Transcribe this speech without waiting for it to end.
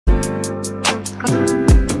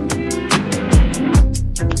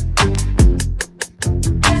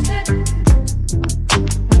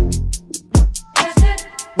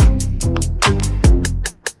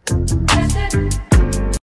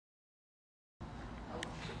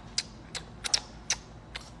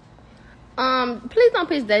Please don't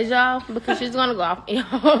piss Deja off because she's gonna go off. Which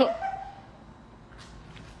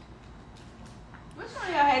one of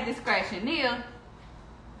y'all had discretion? Neil?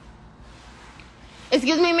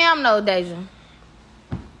 Excuse me, ma'am. No, Deja.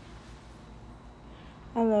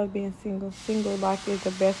 I love being single. Single life is the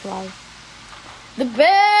best life. The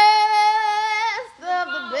best of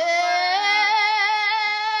the best.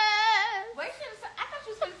 Wait, I thought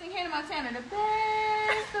you were supposed to sing Hannah Montana. The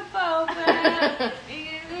best of both worlds.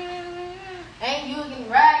 Ain't you can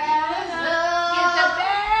ride out love. Get the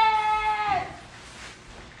best.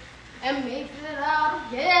 And mix it all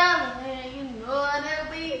together. And you know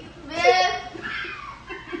that'll be the best.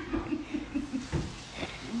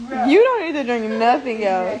 You don't need to drink nothing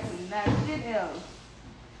else. Nothing else.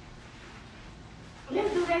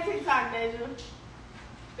 Let's do that TikTok, Deja.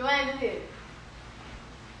 Joanne did it.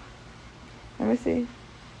 Let me see.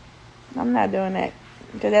 I'm not doing that.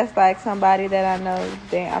 Because that's like somebody that I know.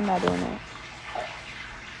 I'm not doing that.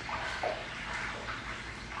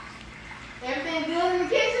 Everything good in the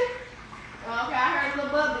kitchen? Oh, okay, I heard a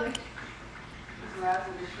little bubbling. It's loud to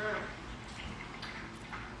the shrimp.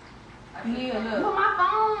 Neil, look. Look my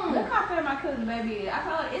phone. Look how fat my cousin baby is. I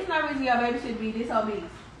told her it's not reason your baby should be this obese.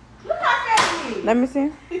 Look how fat he is. Let me see.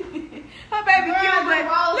 Her baby Girl, cute, but the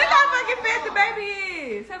roll look how on. fucking fat the baby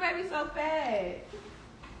is. Her baby's so fat.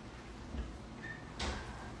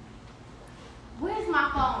 Where's my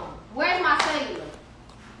phone? Where's my cellular?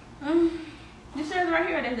 This shirt's right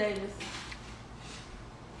here. That's Deja's.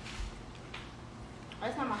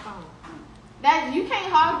 That's not my phone. That you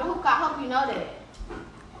can't hog the hookah. I hope you know that.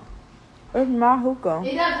 Where's my hookah?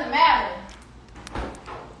 It doesn't matter.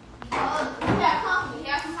 You got company.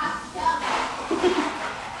 You have some hospitality.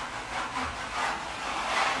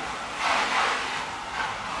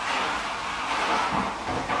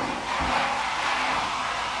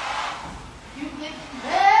 You get the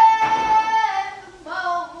best of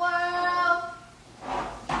both worlds.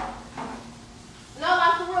 No,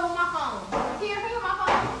 like for real with my phone. Here, bring my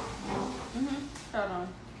phone. Hold on.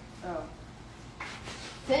 Oh.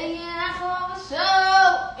 Singing out for the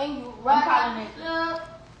show, and you rock calling it it. up.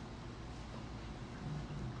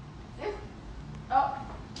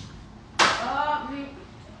 Oh, me.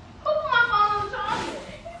 Who put my phone on the charger?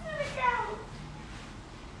 It's in the couch.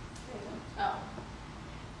 Oh.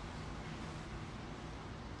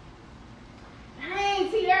 Dang,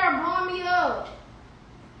 Tiara blowing me up.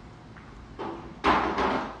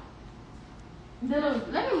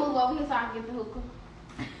 Let me move over here so I can get the hookah.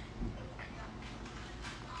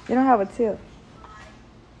 You don't have a tip.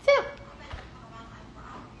 Tip.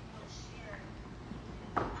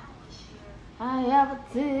 I have a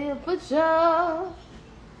tip for sure.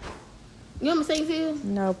 You want me to sing to you?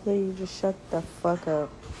 No, please, just shut the fuck up.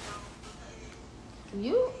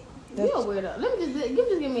 You a weirdo. Let me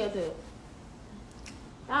just give me a tip.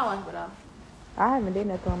 I'll wipe it off. I haven't did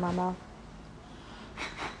nothing on my mouth.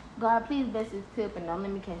 God, please bless this tip and don't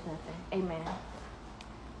let me catch nothing. Amen.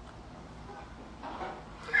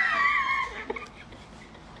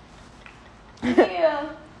 Yeah.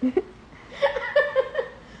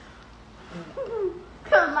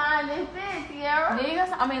 Cause mine is big, Tiara.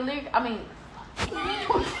 Niggas, I mean,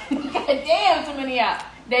 goddamn, too many out.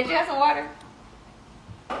 Did you have some water?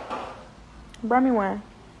 Bring me one.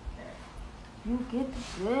 You get the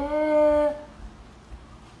bed.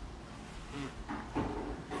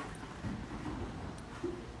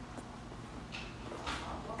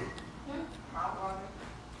 Hot water.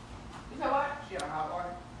 You said what? She got hot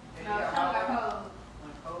water. No, she got cold.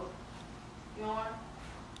 Cold? You want water?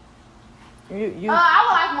 You I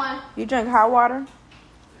would like one. you drink hot water?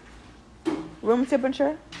 Room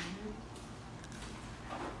temperature?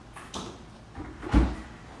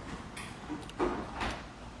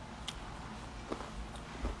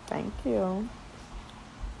 Thank you.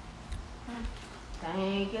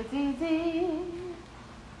 Thank you, TT.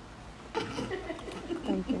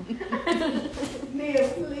 Thank you. Neil,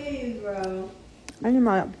 please, bro. I need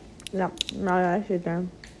my that shit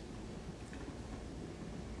done.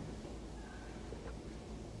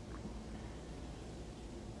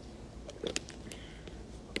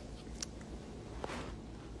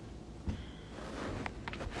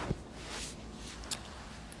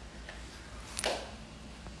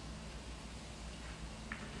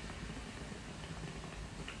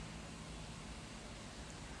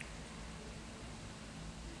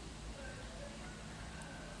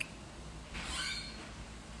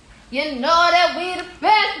 You know that we the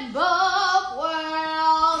best of both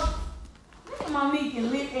worlds. Look at my Meek and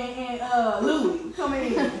Louie. Come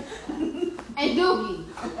in. And Doogie.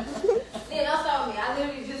 Yeah, don't start with me. I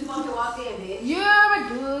literally just fucking walked in, bitch. You're a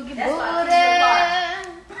Doogie That's why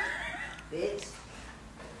booty.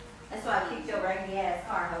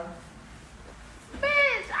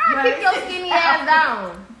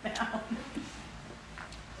 down.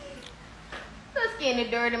 So skinny,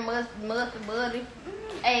 dirty, musty, buddy.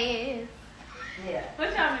 Ass. Yeah. What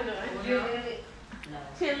y'all been doing? Good. No.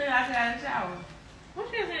 Chilling outside the shower.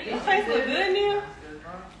 What you saying? Your face look good, Neil?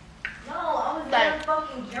 No, I was very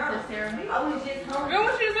fucking drunk. The CeraVe? I was just hungry. Girl,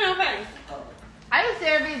 what you saying, face? I use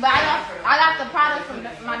CeraVe, but I got the product from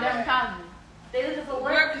my dermatologist. They looking for Girl,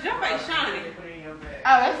 what? cause your face shiny.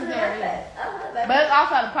 Oh, that's CeraVe. But it's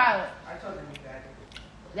also the product I told them you got it.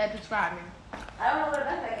 that described me. I don't know what a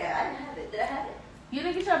backpack at. I didn't have it. Did I have it? You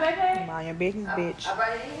didn't get your backpack? Mind your business, bitch. I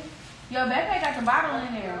brought it in. Your backpack got the bottle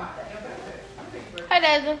in there. Hey,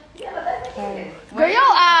 Deja. Yeah, but backpack Hey. in. Girl,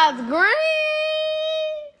 your eyes green.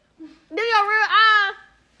 Do your real eyes.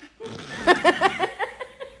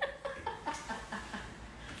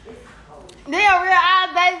 Do your real eyes,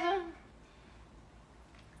 Deja.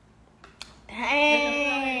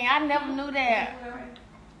 Dang, I never knew that.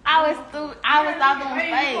 I was out doing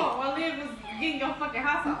fake. While Liv was getting your fucking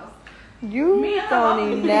hot sauce. You Me and don't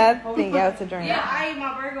need her. nothing else to drink. Yeah, I ate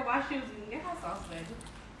my burger while she was getting your hot sauce, baby.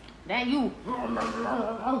 Dang, you.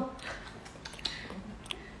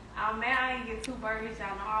 Oh man, I ain't get 2 burgers.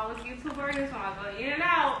 Y'all know I always get 2 burgers when I go in and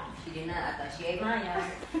out. She did not. I thought she ate mine,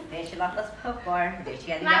 y'all. Then she lost us popcorn. Then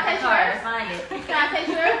she had to Can I get taste the car yours? to find it. Can I taste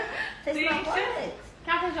yours? Taste See, my shit. what?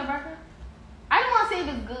 Can I taste your burger? I just want to see if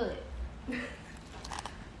it's good.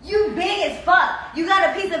 You big as fuck. You got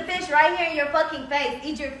a piece of fish right here in your fucking face.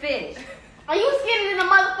 Eat your fish. Are you skinny than the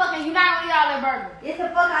motherfucker? You not gonna eat all that burger. Yes, the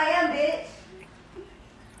fuck I am, bitch.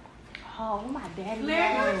 Oh, my daddy. Liv,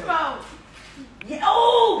 what's wrong? Yeah.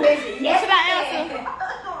 Oh, bitch. Yes. Should I answer?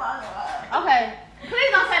 Okay.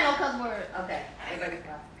 Please don't say no cuss word. Okay. Everybody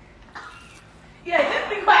quiet. Yeah, just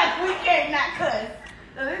be quiet. We can't not cuss.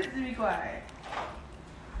 So let's just be quiet.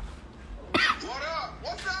 What up?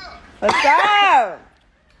 What's up? What's up?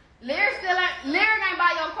 Lyric ain't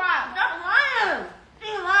by your crop. Stop lying. She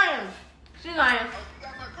lying. She lying. Oh, you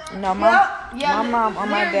got my car? No, Yeah, my mom on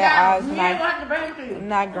my Lyric dad's eyes You ain't not got to bring it to you.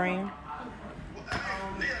 not green. Leah,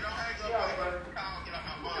 don't hang up on me. I'll get on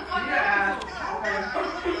my mind. Yeah.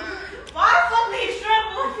 Why the fuck these shrimp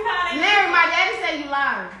looking at it? Lyric, my daddy said you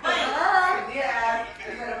lying. Yeah.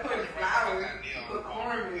 You gotta put flowers. Put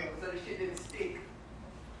cornmeal so the shit didn't stick.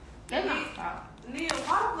 That's not stop. Neil,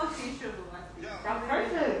 why the fuck these shrimp look like this? I'm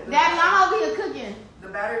perfect. Daddy, I'm over here cooking. The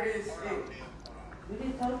batter didn't stick. Yeah.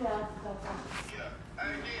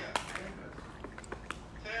 Hey, Leah.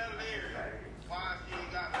 Tell Leary why she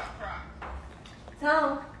ain't got no crop. Tom,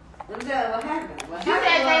 what happened? What She said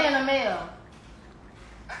happened they in the mail.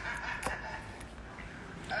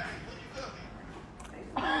 Hey, what you cooking?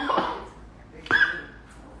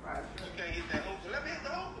 You can't hit that hookah. Let me hit the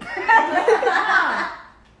hookah.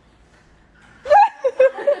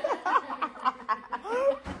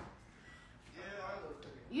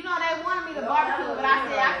 You know they wanted me to barbecue, but I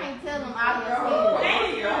said I can't tell them all your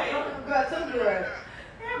skills. Girl, too good.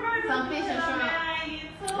 Some fish and shrimp.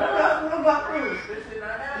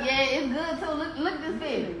 Yeah, it's good too. Look at this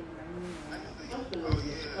fish.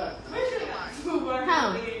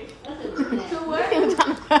 Huh?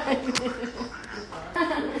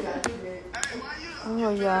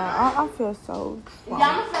 Oh yeah, I feel so. Y'all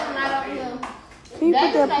gonna set right over here. Can you put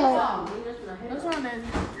Daddy that say plate? so. What's wrong, Daddy? Yeah,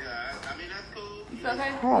 I mean, that's cool. You feel okay? I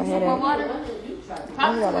got a Some more headache. water?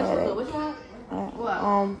 I got a headache. What you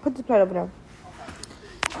want? Put the plate over there.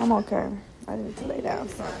 I'm okay. I need to lay down.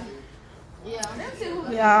 So. Yeah. Let's see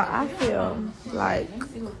who. Yeah, I feel like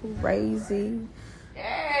crazy.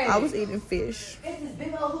 I was eating fish.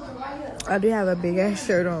 I do have a big ass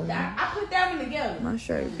shirt on. I put that one together. My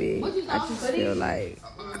shirt big. What you I just feel like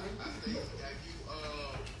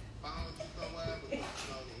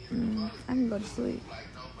I can go to sleep.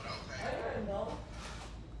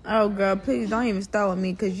 Oh girl, please don't even start with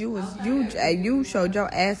me because you showed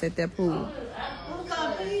your ass at that pool.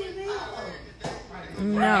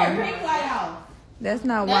 No, that's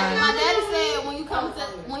not My why. daddy said when you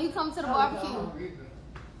come to the barbecue.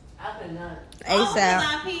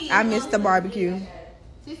 ASAP, I missed the barbecue.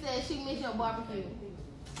 She said she missed your barbecue.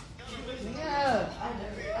 Yeah.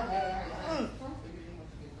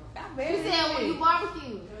 She said when you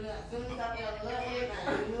barbecue.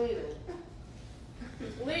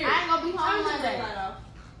 I ain't gonna be home Monday.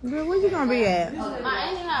 Girl, where you gonna be at? My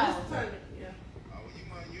auntie house.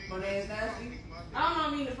 I don't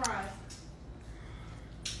know me the prize.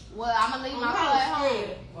 Well, I'm gonna leave my car at home.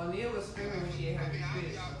 Well, Neil was screaming when she had her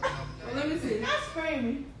fish. Well, let me see. Not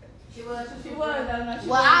screaming. She was. She was. I know she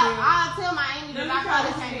Well, was. I'll tell my auntie that my car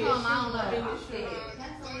can't come. I don't know.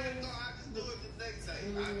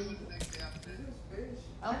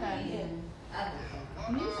 Okay.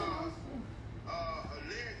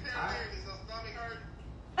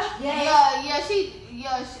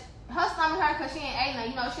 Her stomach hurt because she ain't ate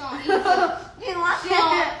nothing. You know, she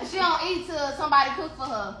don't eat. She don't eat till somebody cook for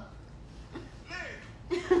her.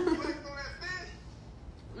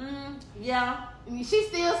 Yeah. She's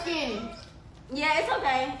still skinny. Yeah, it's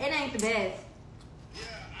okay. It ain't the best.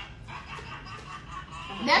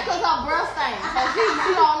 That's because her breath stinks. So she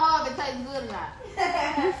don't know if it tastes good or not.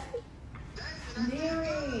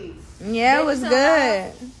 Yeah, it was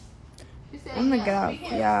good. She said, I'm gonna get off,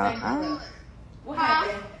 y'all. What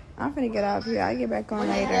happened? I'm finna get off here. I'll get back on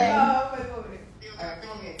later.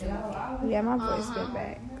 Yeah, my voice get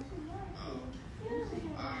back.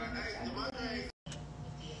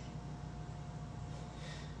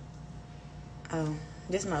 Oh,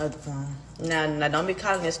 this is my other phone. Now don't be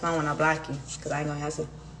calling this phone when I block you, because I ain't gonna answer.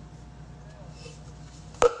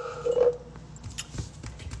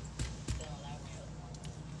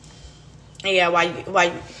 Yeah, why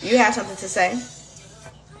you have something to say?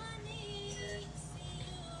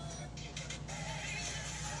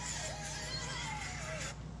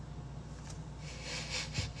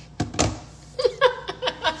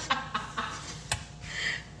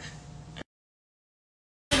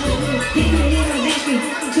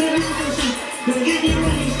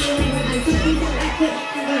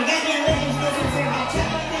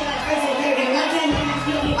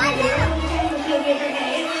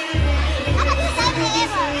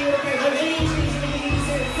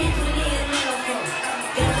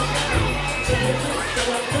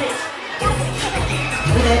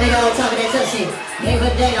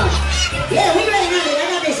 Yeah, we ready now, I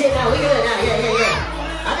got this shit now. We good now.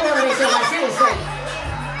 Yeah. I can over this shit. My shit was straight.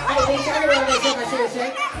 I can over this shit. My shit was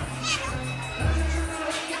straight.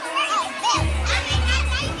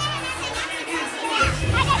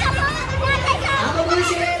 I'm a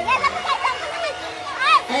bullshit.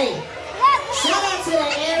 Hey, shout out to the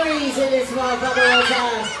Aries in this motherfucker one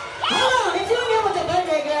time. Hold on, if you know what the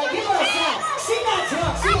birthday girl, give her a shot. She not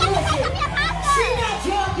drunk. She bullshit. She not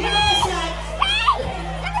drunk. Give her a shot.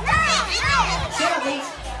 Shut up, Beach.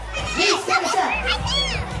 Beach, take a shot.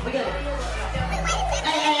 We got it.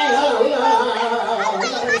 Hey, hold on. We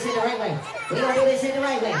gonna do this in the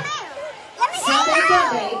right way. Sunday,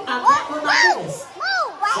 Monday, I'm back with my niggas.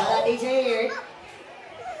 Shout out DJ Eric.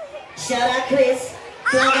 Shout out Chris.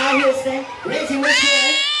 Shout out Houston. Reggie, what's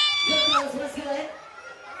good? Good girls, what's good?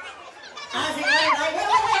 Isaac, wait,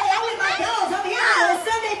 I'm with my girls over here. It's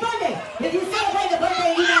Sunday, Monday. If you celebrate the birthday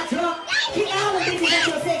and you're not drunk, keep all the bitches at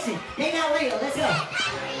your section. They not real. Let's go.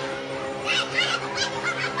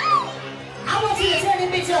 I want you to turn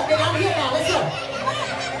this bitch up, nigga. I'm here now. Let's go.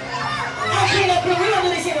 Hey, clean up here. We gonna do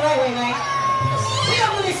this shit the right way, man. We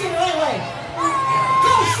gonna do this shit the right way.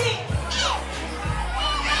 Go shit.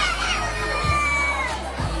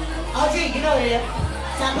 OG, you know what it is.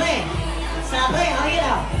 Stop playing. Stop playing. I'll get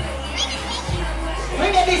out.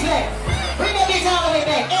 Bring that bitch back. Bring that bitch all the way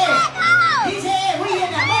back. Eric. DJ Eric, we here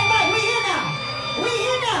now. Mike, we here now. We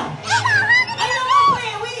here now. Ain't no more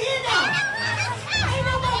playing. We here now. Ain't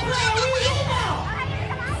no more playing. We here now.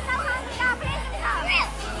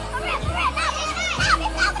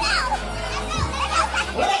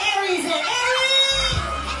 Where the Aries at? Aries!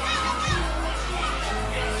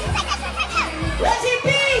 Reggie B!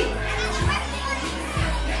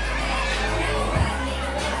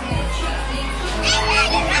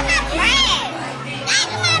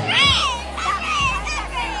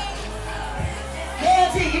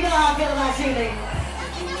 KLT, you know how I feel about cheating.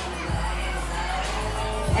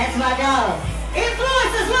 That's my dog.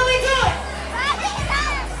 Influencers, what we doing?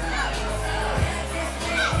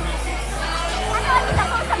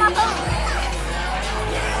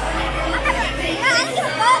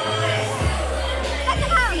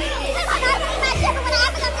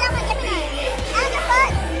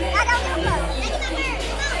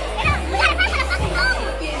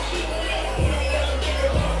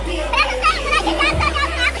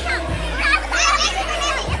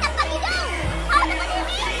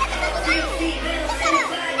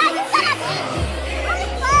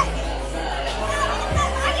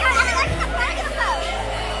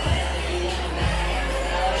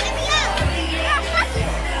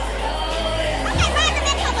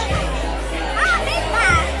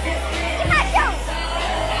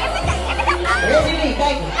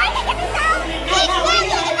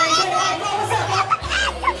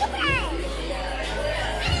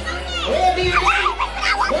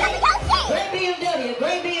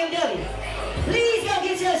 Great BMW. Please go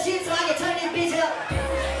get your shit so I can turn this bitch up.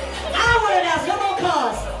 I want to announce no more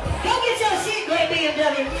cars. Go get your shit, great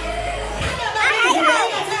BMW. I got my niggas in there. I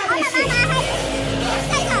ain't got time for this shit.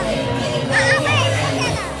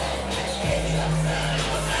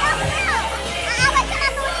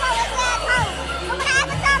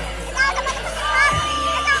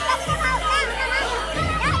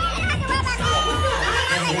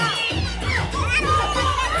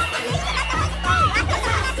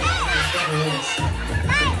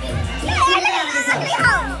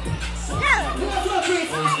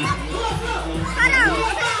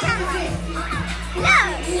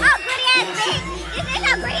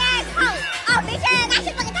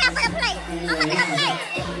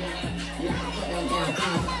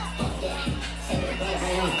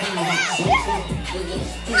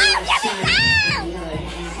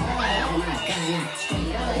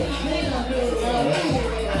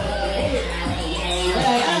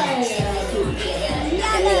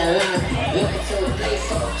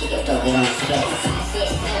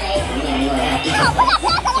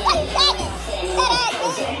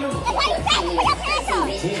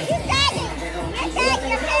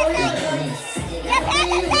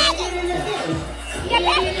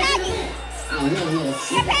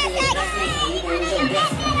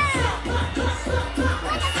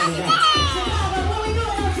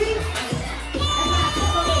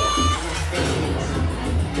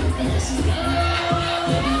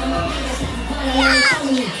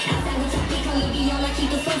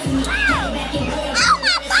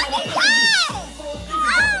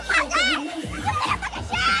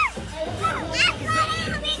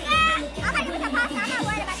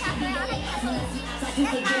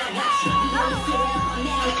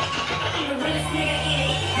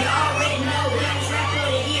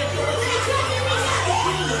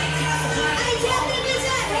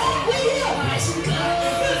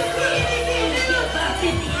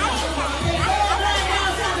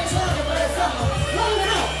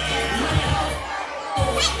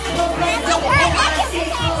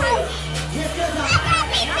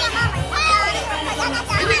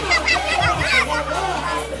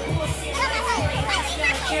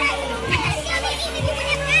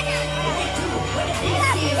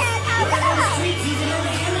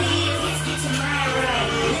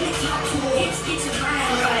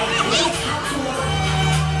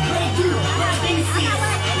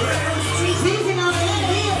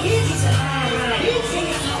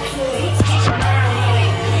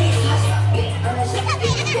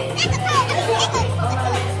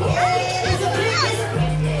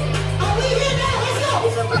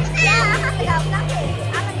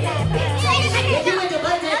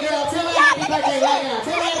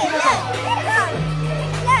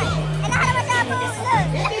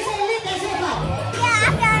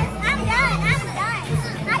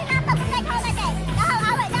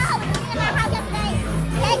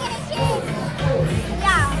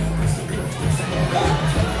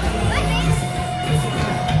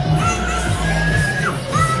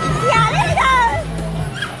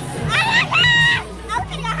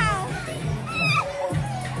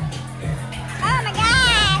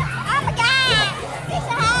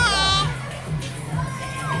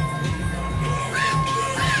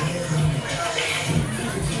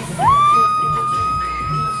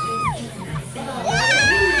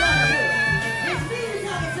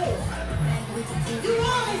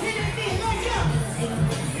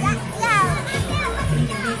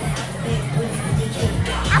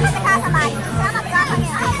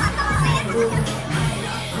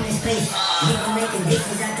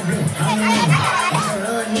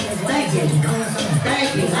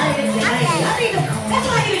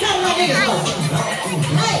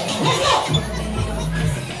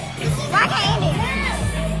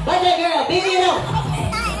 Birthday girl, big it up.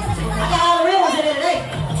 I got all